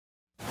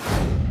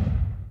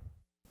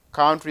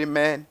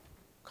countrymen,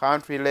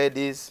 country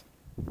ladies,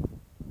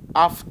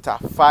 after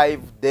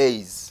 5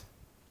 days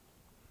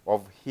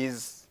of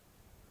his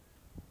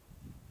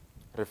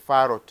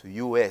referral to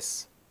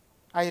US,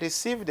 I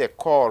received a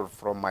call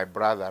from my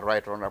brother,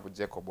 Right Honorable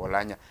Jacob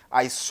Oulanyah.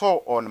 I saw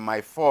on my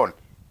phone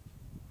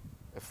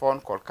a phone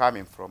call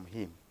coming from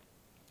him.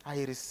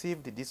 I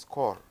received this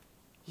call.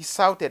 He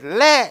shouted,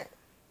 "Le!"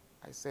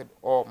 I said,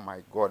 "Oh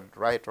my God,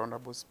 Right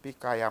Honorable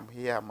Speaker, I am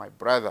here, my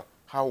brother.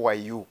 How are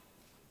you?"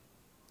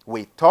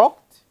 We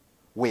talked,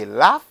 we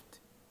laughed,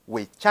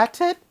 we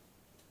chatted.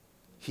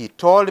 He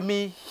told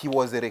me he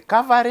was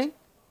recovering.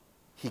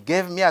 He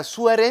gave me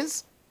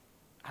assurance.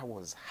 I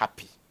was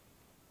happy.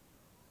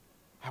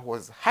 I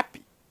was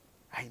happy.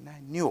 I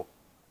knew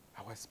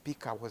our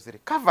speaker was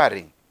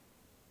recovering.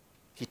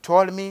 He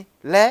told me,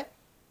 "Le,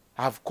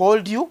 I've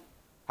called you.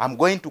 I'm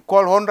going to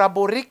call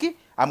Honorable Ricky.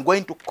 I'm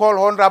going to call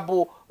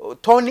Honorable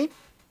Tony.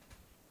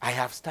 I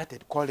have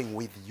started calling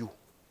with you.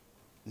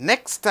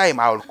 Next time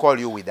I will call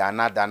you with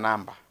another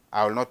number.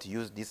 I will not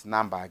use this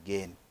number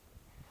again."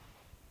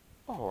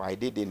 Oh, I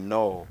didn't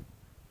know.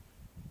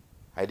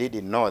 I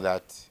didn't know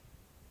that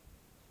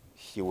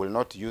he will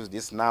not use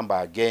this number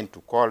again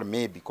to call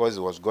me because he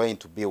was going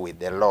to be with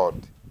the Lord.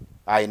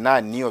 I now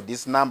knew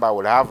this number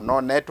will have no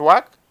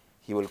network.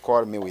 He will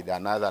call me with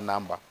another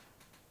number.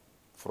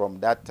 From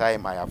that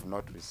time, I have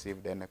not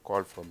received any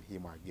call from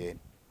him again.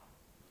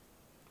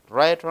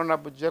 Right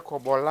Honorable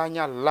Jacob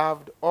Oulanyah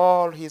loved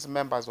all his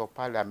members of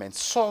parliament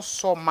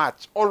so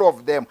much, all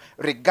of them,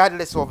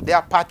 regardless of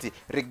their party,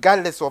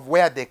 regardless of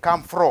where they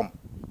come from.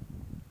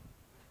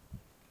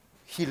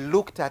 He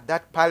looked at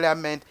that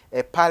parliament,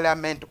 a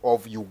parliament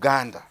of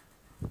Uganda.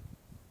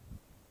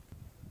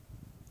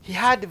 He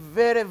had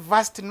very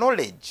vast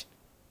knowledge.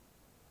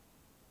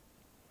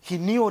 He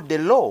knew the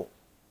law.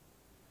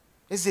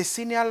 He's a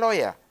senior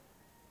lawyer.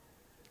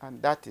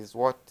 And that is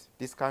what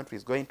this country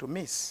is going to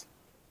miss.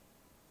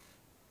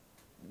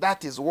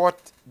 That is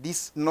what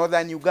this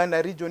northern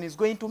Uganda region is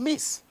going to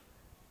miss.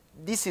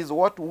 This is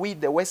what we,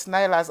 the West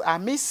Nilers, are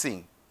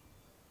missing.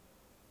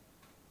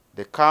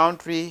 The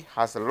country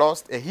has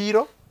lost a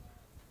hero.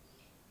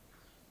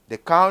 The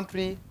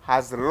country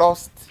has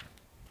lost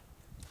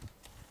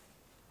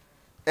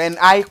an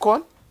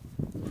icon.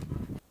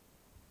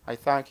 I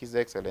thank His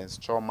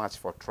Excellency so much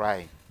for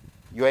trying.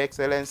 Your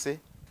Excellency,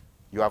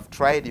 you have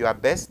tried your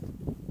best.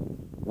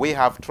 We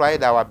have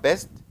tried our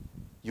best.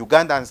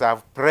 Ugandans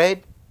have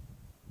prayed.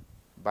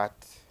 But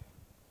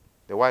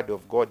the word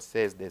of God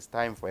says there's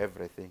time for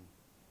everything.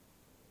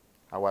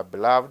 Our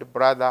beloved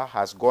brother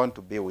has gone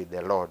to be with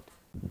the Lord.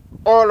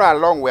 All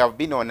along we have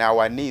been on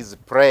our knees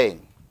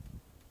praying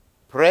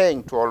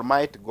to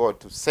Almighty God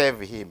to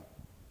save him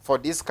for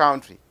this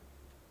country.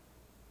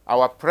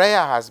 Our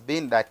prayer has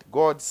been that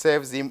God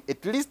saves him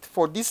at least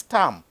for this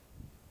term,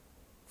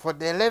 for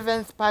the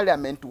 11th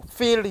Parliament, to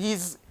feel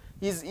his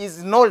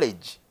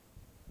knowledge,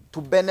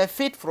 to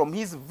benefit from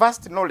his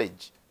vast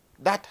knowledge.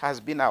 That has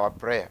been our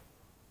prayer.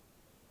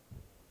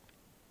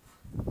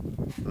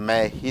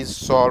 May his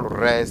soul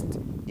rest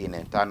in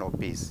eternal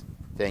peace.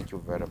 Thank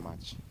you very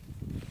much.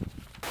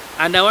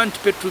 And I want to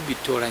pay tribute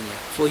to Oulanyah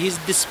for his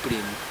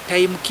discipline,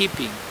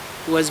 timekeeping.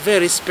 He was very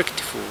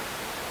respectful,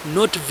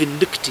 not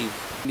vindictive.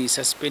 He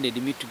suspended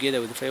me together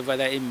with 5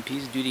 other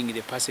MPs during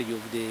the passage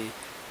of the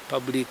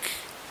Public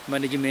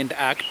Management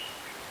Act.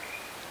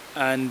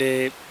 And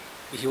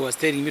he was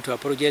telling me to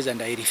apologize, and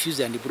I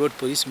refused, and he brought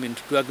policemen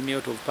to drag me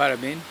out of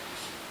Parliament.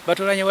 But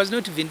Oulanyah was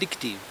not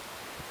vindictive.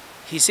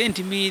 He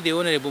sent me the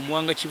Honorable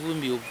Mwanga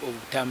Chivumbi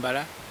of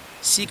Tambara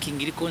seeking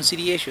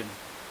reconciliation.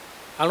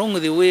 Along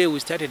the way, we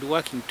started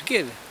working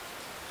together.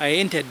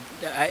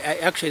 I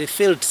actually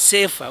felt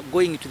safer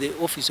going to the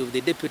office of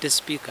the Deputy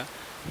Speaker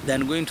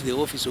than going to the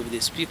office of the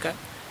Speaker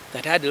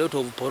that had a lot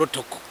of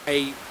protocol.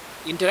 I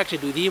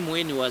interacted with him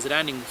when he was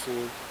running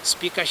for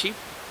speakership.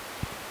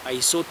 I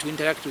sought to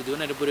interact with the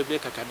Honorable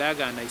Rebecca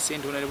Kadaga, and I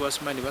sent Honorable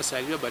Osman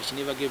Basario, but she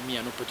never gave me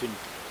an opportunity.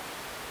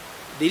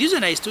 The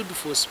reason I stood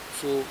for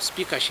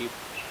speakership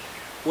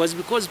was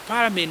because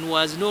Parliament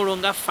was no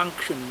longer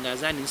functioning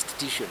as an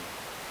institution.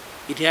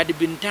 It had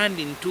been turned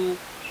into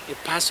a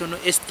personal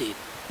estate.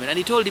 And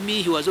he told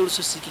me he was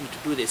also seeking to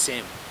do the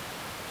same.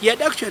 He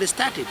had actually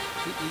started.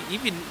 He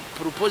even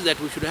proposed that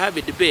we should have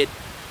a debate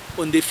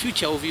on the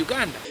future of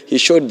Uganda. He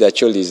showed the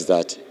Cholis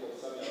that,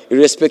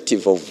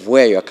 irrespective of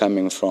where you are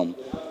coming from,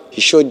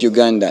 he showed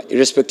Uganda,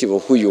 irrespective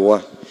of who you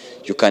are,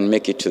 you can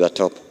make it to the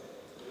top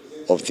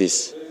of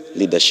this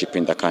leadership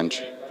in the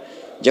country.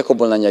 Jacob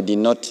Oulanyah did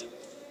not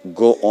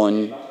go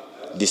on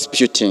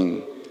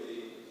disputing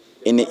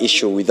any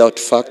issue without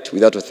fact,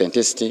 without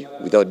authenticity,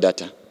 without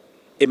data.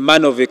 A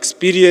man of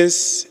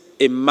experience,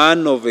 a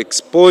man of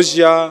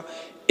exposure,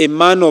 a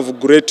man of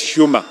great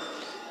humor.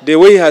 The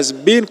way he has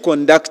been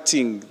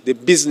conducting the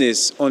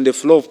business on the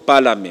floor of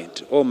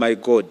Parliament, oh my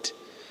God,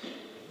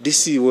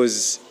 this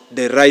was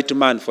the right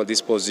man for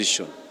this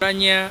position.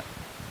 Oulanyah,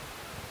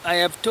 I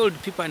have told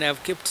people, and I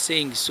have kept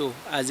saying so,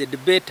 as a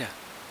debater,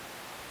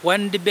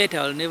 one debate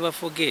I'll never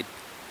forget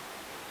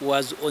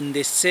was on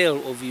the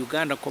sale of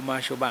Uganda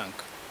Commercial Bank.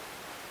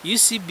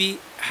 UCB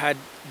had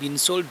been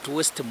sold to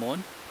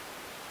Westmont,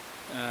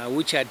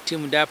 which had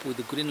teamed up with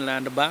the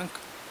Greenland Bank,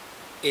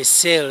 a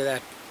sale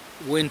that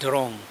went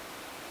wrong.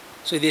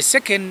 So the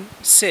second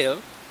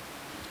sale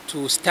to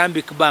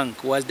Stanbic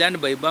Bank was done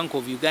by Bank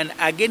of Uganda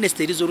against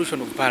the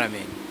resolution of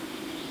Parliament.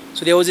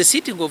 So there was a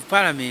sitting of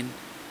Parliament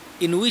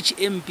in which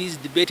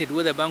MPs debated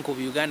whether Bank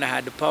of Uganda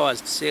had the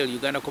powers to sell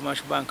Uganda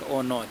Commercial Bank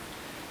or not.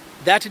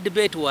 That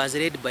debate was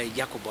led by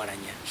Jacob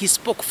Oulanyah. He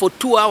spoke for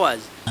 2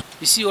 hours.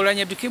 You see,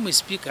 Oulanyah became a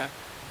speaker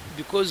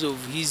because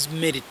of his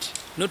merit,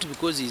 not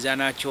because he's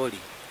an actually.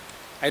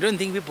 I don't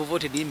think people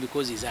voted him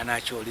because he's an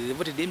actually. They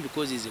voted him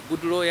because he's a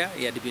good lawyer.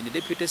 He had been a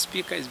deputy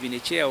speaker. He's been a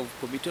chair of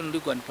Committee on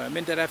Legal and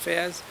Parliamentary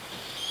Affairs.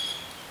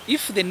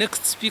 If the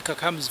next speaker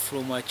comes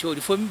from Acholi,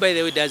 for me, by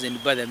the way, it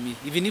doesn't bother me.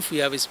 Even if we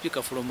have a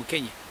speaker from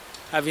Kenya.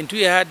 Haven't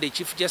we had the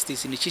Chief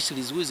Justice in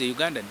Chichilis who is a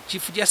Ugandan?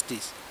 Chief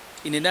Justice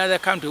in another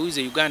country who is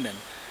a Ugandan?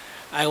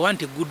 I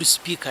want a good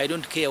speaker. I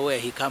don't care where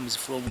he comes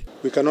from.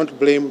 We cannot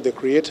blame the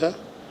creator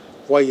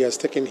why he has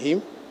taken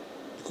him,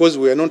 because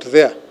we are not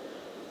there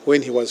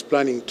when he was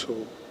planning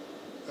to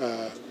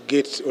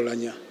get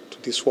Oulanyah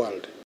to this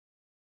world.